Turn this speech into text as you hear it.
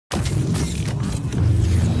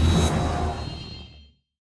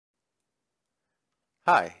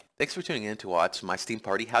Hi, thanks for tuning in to watch my Steam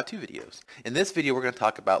Party how-to videos. In this video, we're going to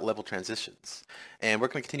talk about level transitions. And we're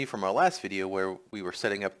going to continue from our last video where we were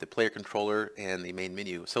setting up the player controller and the main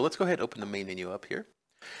menu. So let's go ahead and open the main menu up here.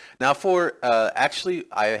 Now actually,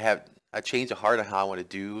 I have a change of heart on how I want to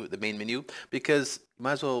do the main menu because you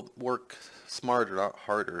might as well work smarter, not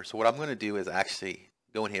harder. So what I'm going to do is actually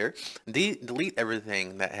go in here, delete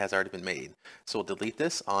everything that has already been made. So we'll delete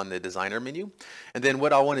this on the designer menu. And then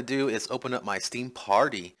what I want to do is open up my Steam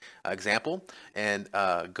Party example and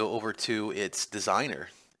go over to its designer.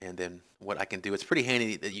 And then what I can do, it's pretty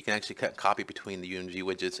handy that you can actually cut and copy between the UMG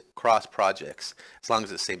widgets across projects, as long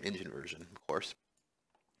as it's the same engine version, of course.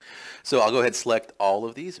 So I'll go ahead and select all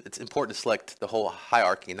of these. It's important to select the whole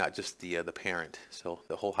hierarchy, not just the parent. So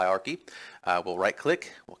the whole hierarchy. We'll right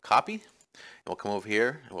click, we'll copy. And we'll come over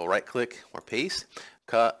here and we'll right click or paste.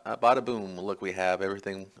 Cut, bada boom. Look, we have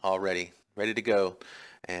everything already ready to go.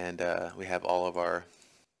 And we have all of our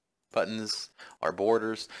buttons, our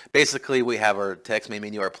borders. Basically, we have our text main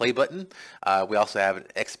menu, our play button. We also have an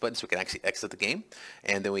X button so we can actually exit the game.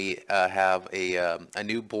 And then we have a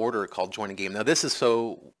new border called join a game. Now this is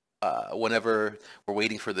so whenever we're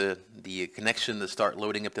waiting for the connection to start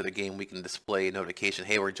loading up to the game, we can display a notification,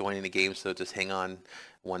 hey, we're joining the game, so just hang on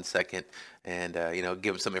 1 second and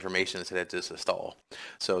give them some information instead of just a stall.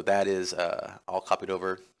 So that is all copied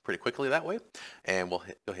over pretty quickly that way, and we'll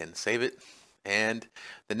go ahead and save it. And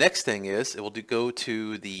the next thing is it will go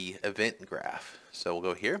to the event graph. So we'll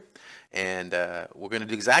go here, and we're going to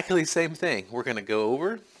do exactly the same thing. We're going to go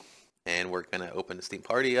over, and we're going to open the Steam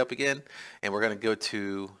Party up again, and we're going to go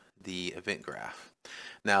to the event graph.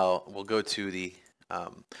 Now we'll go to the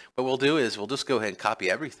what we'll do is we'll just go ahead and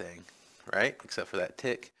copy everything, right, except for that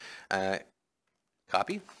tick.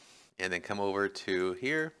 Copy, and then come over to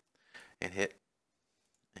here and hit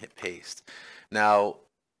paste. Now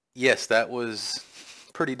yes, that was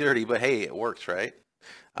pretty dirty, but hey, it works, right?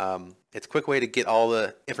 It's a quick way to get all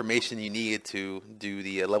the information you need to do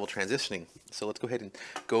the level transitioning. So let's go ahead and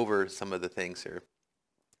go over some of the things here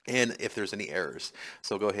and if there's any errors.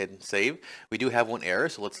 So go ahead and save. We do have one error,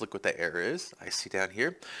 so let's look what that error is. I see down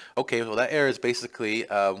here. Okay, well that error is basically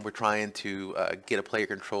we're trying to get a player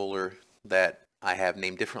controller that I have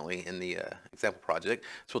named differently in the example project.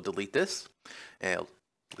 So we'll delete this and I'll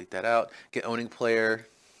delete that out. Get owning player,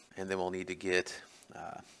 and then we'll need to get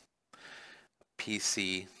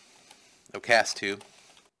PC, cast2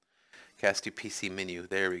 PC menu.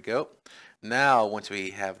 There we go. Now once we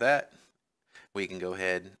have that, we can go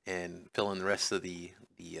ahead and fill in the rest of the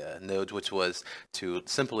nodes, which was to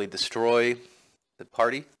simply destroy the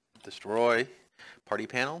party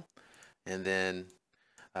panel, and then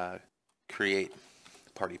create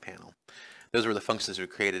party panel. Those were the functions we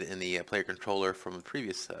created in the player controller from a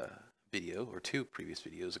previous video, or 2 previous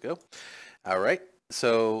videos ago. All right,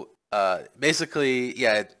 so basically,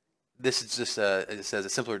 yeah, this is just it says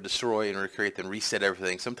it's simpler to destroy and recreate than reset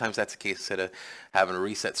everything. Sometimes that's the case. Instead of having a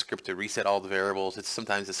reset script to reset all the variables,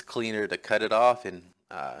 sometimes it's cleaner to cut it off and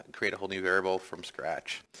create a whole new variable from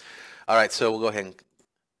scratch. All right, so we'll go ahead and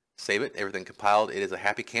save it. Everything compiled. It is a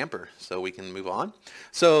happy camper, so we can move on.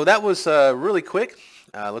 So that was really quick.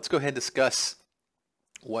 Let's go ahead and discuss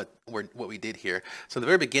what we did here. So in the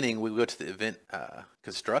very beginning, we go to the event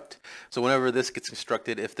construct. So whenever this gets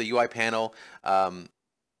constructed, if the UI panel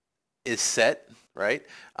is set, right,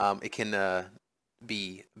 it can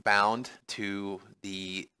be bound to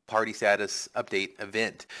the party status update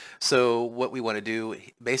event. So what we want to do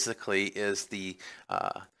basically is the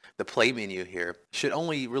play menu here should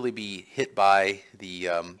only really be hit by the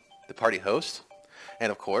party host.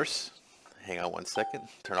 And of course, hang on 1 second,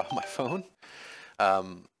 turn off my phone.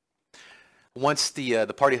 Once the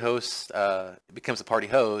party host becomes a party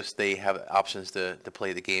host, they have options to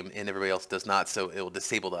play the game, and everybody else does not, so it will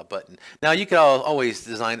disable that button. Now you can always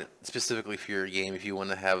design it specifically for your game if you want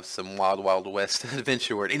to have some wild west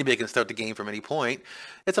adventure where anybody can start the game from any point.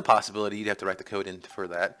 It's a possibility. You'd have to write the code in for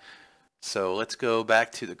that. So let's go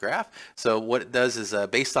back to the graph. So what it does is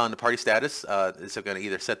based on the party status, it's going to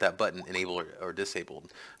either set that button enabled or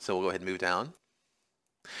disabled. So we'll go ahead and move down.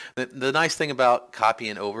 The nice thing about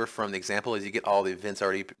copying over from the example is you get all the events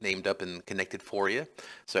already named up and connected for you.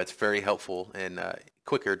 So it's very helpful and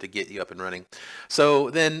quicker to get you up and running.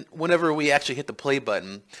 So then whenever we actually hit the play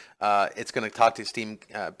button, it's going to talk to Steam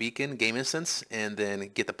Beacon game instance and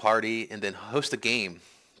then get the party and then host a game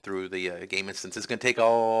through the game instance. It's going to take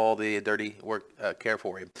all the dirty work care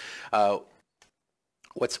for you.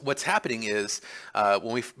 What's happening is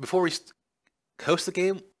before we host the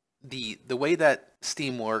game, the way that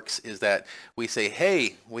Steam works is that we say,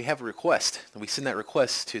 hey, we have a request. And we send that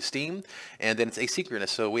request to Steam, and then it's asynchronous,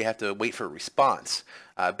 so we have to wait for a response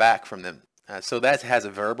back from them. So that has a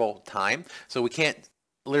variable time, so we can't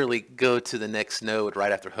literally go to the next node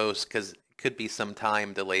right after host, because could be some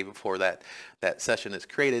time delay before that session is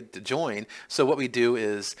created to join. So what we do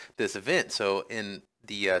is this event. So in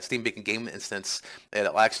the Steam Beacon Game instance,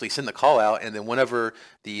 it'll actually send the call out, and then whenever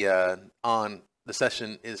the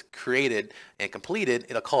session is created and completed,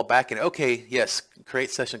 it'll call back and, okay, yes, create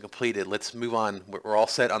session completed. Let's move on. We're all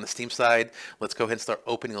set on the Steam side. Let's go ahead and start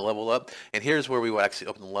opening the level up. And here's where we will actually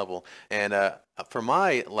open the level. And for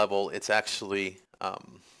my level, it's actually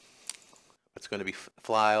it's going to be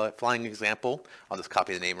flying example. I'll just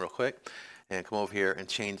copy the name real quick and come over here and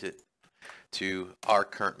change it to our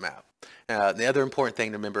current map. The other important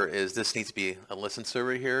thing to remember is this needs to be a listen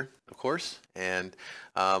server here, of course, and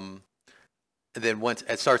then once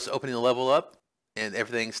it starts opening the level up and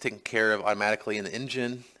everything's taken care of automatically in the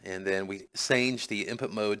engine, and then we change the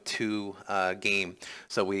input mode to game,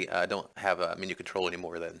 so we don't have a menu control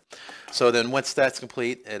anymore then. So then once that's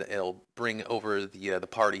complete, it'll bring over the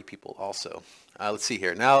party people also. Let's see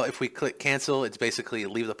here. Now if we click cancel, it's basically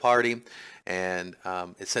leave the party, and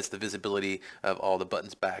it sets the visibility of all the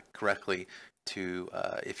buttons back correctly to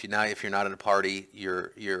if you're not in a party,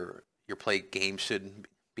 your play game should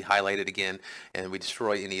be highlighted again, and we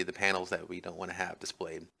destroy any of the panels that we don't want to have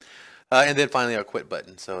displayed. And then finally our quit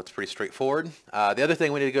button. So it's pretty straightforward. The other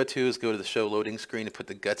thing we need to go to is go to the show loading screen and put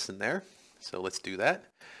the guts in there. So let's do that.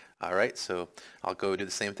 All right, so I'll go do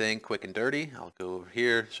the same thing, quick and dirty. I'll go over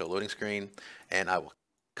here, show loading screen, and I will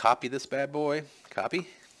copy this bad boy, copy,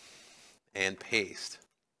 and paste.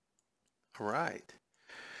 All right.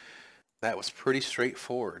 That was pretty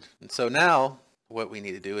straightforward. And so now what we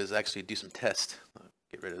need to do is actually do some tests.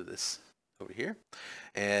 Get rid of this over here,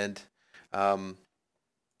 and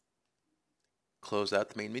close out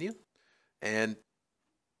the main menu. And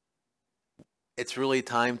it's really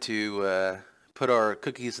time to put our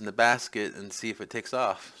cookies in the basket and see if it takes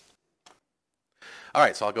off. All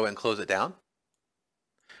right, so I'll go ahead and close it down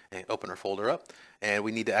and open our folder up. And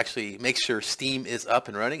we need to actually make sure Steam is up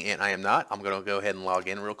and running, and I am not. I'm going to go ahead and log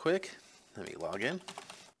in real quick. Let me log in.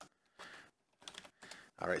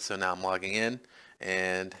 All right, so now I'm logging in.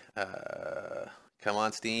 And come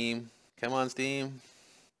on Steam, come on Steam.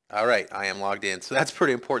 All right, I am logged in. So that's a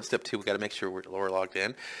pretty important step too. We got to make sure we're logged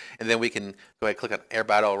in, and then we can go ahead and click on Air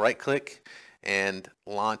Battle, right click, and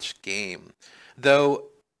launch game. Though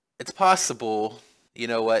it's possible, you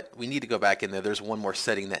know what, we need to go back in there. There's one more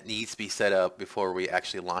setting that needs to be set up before we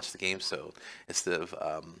actually launch the game. So instead of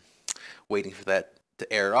waiting for that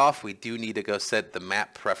to air off, we do need to go set the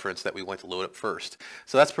map preference that we want to load up first.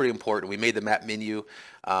 So that's pretty important. We made the map menu,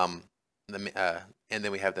 and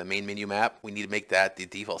then we have the main menu map. We need to make that the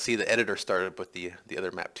default. See, the editor started with the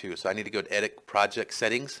other map too. So I need to go to Edit Project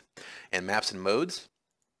Settings and Maps and Modes.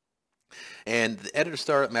 And the editor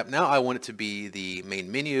startup map, now I want it to be the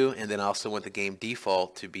main menu, and then I also want the game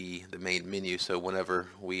default to be the main menu, so whenever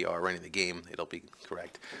we are running the game, it'll be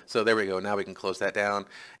correct. So there we go. Now we can close that down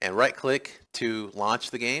and right click to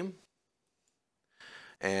launch the game.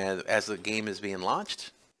 And as the game is being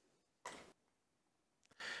launched,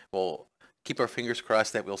 we'll keep our fingers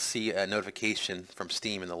crossed that we'll see a notification from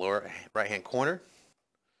Steam in the lower right hand corner.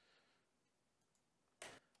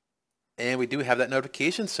 And we do have that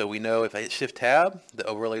notification, so we know if I hit Shift Tab, the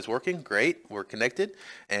overlay is working. Great, we're connected.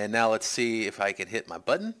 And now let's see if I can hit my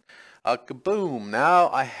button. Kaboom! Now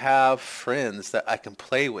I have friends that I can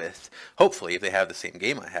play with. Hopefully, if they have the same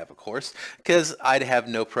game I have, of course, because I'd have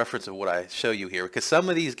no preference of what I show you here. Because some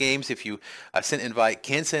of these games, if you send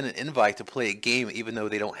an invite to play a game, even though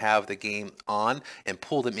they don't have the game on, and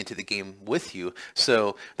pull them into the game with you.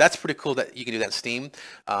 So that's pretty cool that you can do that in Steam.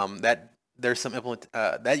 There's some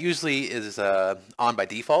that usually is on by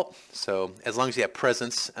default. So as long as you have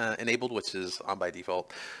presence enabled, which is on by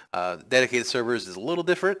default. Dedicated servers is a little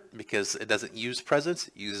different because it doesn't use presence;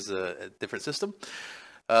 it uses a different system.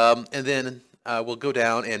 And then we'll go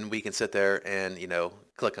down and we can sit there and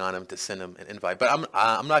click on them to send them an invite. But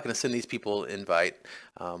I'm not going to send these people an invite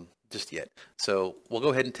just yet. So we'll go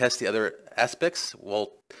ahead and test the other aspects.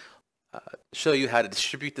 We'll show you how to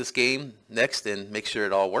distribute this game next and make sure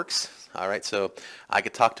it all works. All right, so I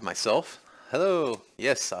could talk to myself. Hello,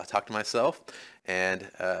 yes, I'll talk to myself, and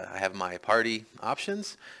I have my party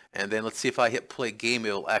options, and then let's see if I hit play game,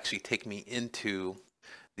 it'll actually take me into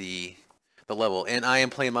the level, and I am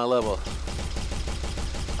playing my level.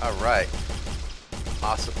 All right,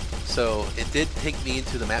 awesome. So it did take me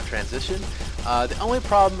into the map transition. The only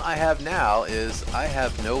problem I have now is I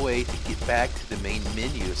have no way to get back to the main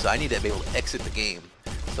menu, so I need to be able to exit the game.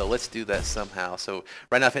 So let's do that somehow. So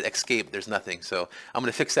right now if I hit escape, there's nothing. So I'm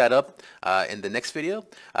going to fix that up in the next video.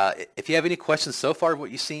 If you have any questions so far of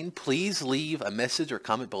what you've seen, please leave a message or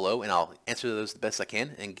comment below and I'll answer those the best I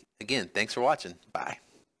can. And again, thanks for watching. Bye.